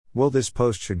Well, this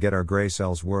post should get our gray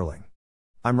cells whirling.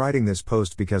 I'm writing this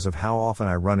post because of how often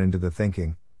I run into the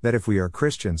thinking that if we are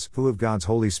Christians who have God's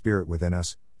Holy Spirit within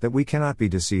us, that we cannot be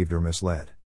deceived or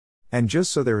misled. And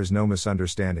just so there is no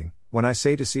misunderstanding, when I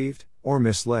say deceived or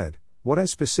misled, what I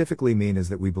specifically mean is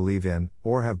that we believe in,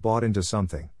 or have bought into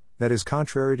something, that is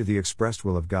contrary to the expressed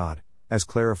will of God, as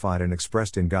clarified and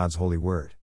expressed in God's holy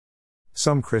word.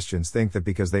 Some Christians think that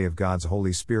because they have God's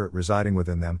Holy Spirit residing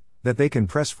within them, that they can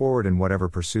press forward in whatever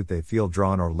pursuit they feel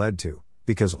drawn or led to,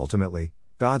 because ultimately,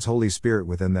 God's Holy Spirit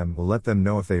within them will let them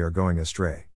know if they are going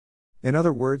astray. In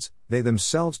other words, they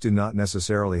themselves do not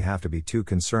necessarily have to be too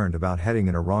concerned about heading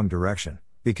in a wrong direction,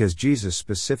 because Jesus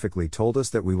specifically told us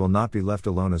that we will not be left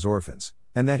alone as orphans,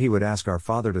 and that He would ask our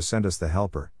Father to send us the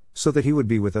Helper, so that He would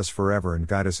be with us forever and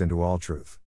guide us into all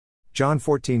truth. John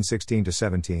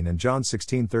 14:16-17 and John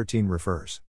 16:13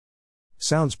 refers.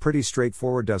 Sounds pretty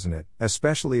straightforward, doesn't it,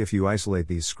 especially if you isolate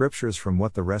these scriptures from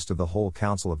what the rest of the whole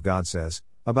counsel of God says,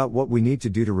 about what we need to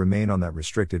do to remain on that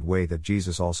restricted way that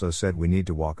Jesus also said we need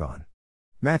to walk on.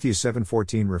 Matthew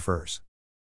 7:14 refers.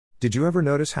 Did you ever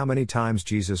notice how many times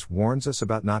Jesus warns us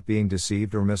about not being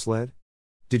deceived or misled?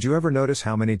 Did you ever notice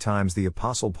how many times the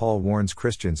Apostle Paul warns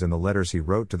Christians in the letters he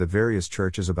wrote to the various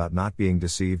churches about not being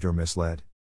deceived or misled?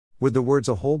 Would the words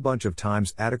 "a whole bunch of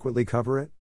times" adequately cover it?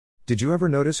 Did you ever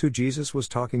notice who Jesus was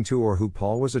talking to or who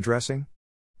Paul was addressing?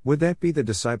 Would that be the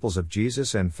disciples of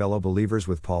Jesus and fellow believers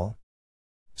with Paul?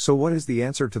 So what is the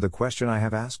answer to the question I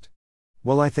have asked?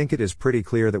 Well, I think it is pretty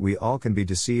clear that we all can be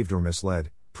deceived or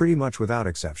misled, pretty much without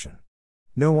exception.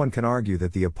 No one can argue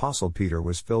that the Apostle Peter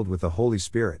was filled with the Holy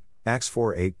Spirit, Acts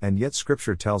 4:8, and yet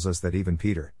Scripture tells us that even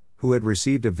Peter, who had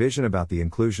received a vision about the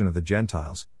inclusion of the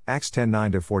Gentiles, Acts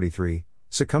 10:9-43,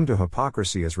 succumbed to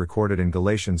hypocrisy as recorded in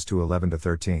Galatians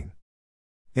 2:11-13.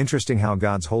 Interesting how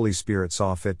God's Holy Spirit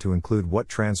saw fit to include what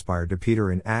transpired to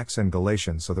Peter in Acts and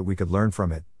Galatians so that we could learn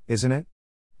from it, isn't it?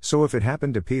 So if it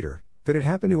happened to Peter, could it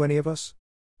happen to any of us?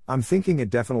 I'm thinking it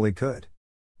definitely could.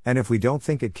 And if we don't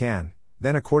think it can,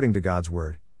 then according to God's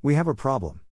Word, we have a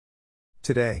problem.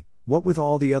 Today, what with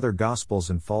all the other gospels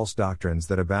and false doctrines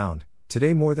that abound,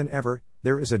 today more than ever,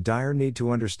 there is a dire need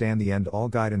to understand the end-all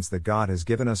guidance that God has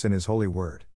given us in His holy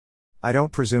Word. I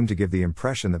don't presume to give the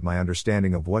impression that my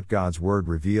understanding of what God's Word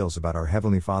reveals about our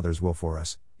Heavenly Father's will for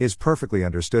us is perfectly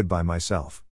understood by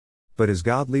myself. But as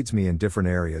God leads me in different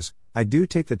areas, I do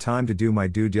take the time to do my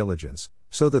due diligence,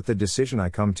 so that the decision I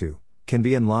come to can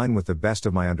be in line with the best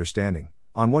of my understanding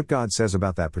on what God says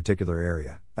about that particular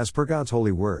area, as per God's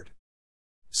holy Word.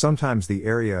 Sometimes the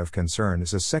area of concern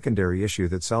is a secondary issue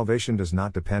that salvation does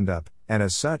not depend up, and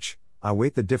as such, I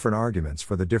weight the different arguments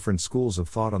for the different schools of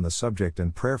thought on the subject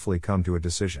and prayerfully come to a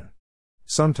decision.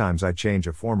 Sometimes I change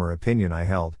a former opinion I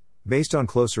held, based on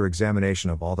closer examination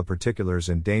of all the particulars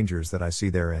and dangers that I see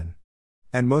therein.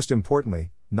 And most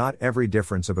importantly, not every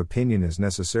difference of opinion is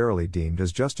necessarily deemed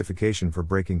as justification for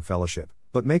breaking fellowship,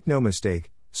 but make no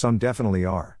mistake, some definitely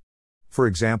are. For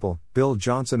example, Bill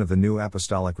Johnson of the New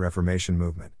Apostolic Reformation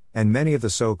movement, and many of the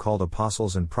so-called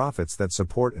apostles and prophets that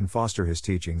support and foster his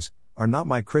teachings, are not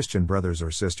my Christian brothers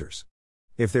or sisters.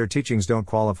 If their teachings don't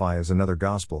qualify as another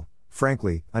gospel,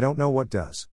 frankly, I don't know what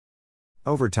does.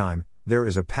 Over time, there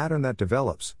is a pattern that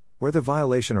develops, where the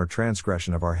violation or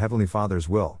transgression of our Heavenly Father's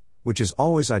will, which is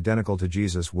always identical to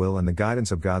Jesus' will and the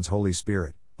guidance of God's Holy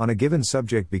Spirit, on a given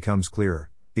subject becomes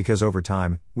clearer, because over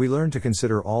time, we learn to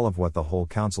consider all of what the whole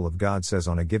counsel of God says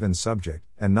on a given subject,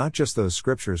 and not just those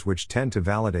scriptures which tend to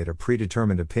validate a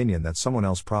predetermined opinion that someone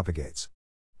else propagates.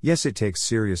 Yes, it takes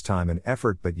serious time and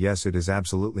effort, but yes, it is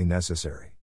absolutely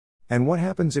necessary. And what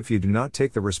happens if you do not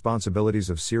take the responsibilities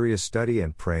of serious study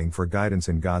and praying for guidance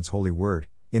in God's holy Word,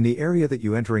 in the area that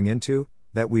you entering into,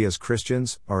 that we as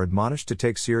Christians are admonished to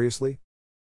take seriously?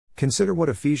 Consider what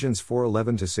Ephesians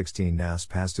 4:11-16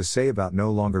 NASP has to say about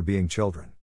no longer being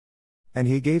children. And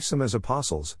He gave some as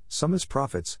apostles, some as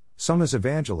prophets, some as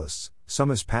evangelists, some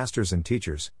as pastors and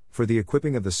teachers, for the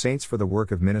equipping of the saints for the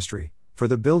work of ministry, for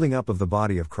the building up of the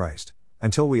body of Christ,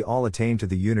 until we all attain to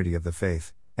the unity of the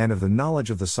faith, and of the knowledge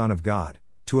of the Son of God,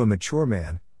 to a mature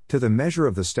man, to the measure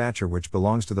of the stature which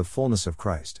belongs to the fullness of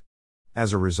Christ.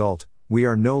 As a result, we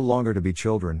are no longer to be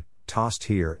children, tossed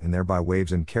here and there by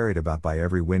waves and carried about by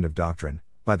every wind of doctrine,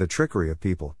 by the trickery of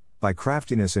people, by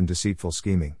craftiness and deceitful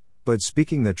scheming, but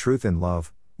speaking the truth in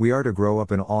love, we are to grow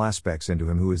up in all aspects into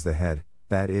Him who is the head,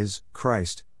 that is,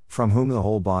 Christ, from whom the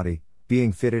whole body,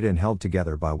 being fitted and held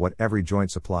together by what every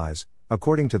joint supplies,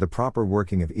 according to the proper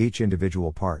working of each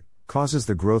individual part, causes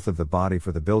the growth of the body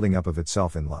for the building up of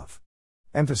itself in love.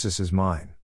 Emphasis is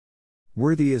mine.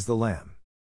 Worthy is the Lamb.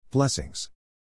 Blessings.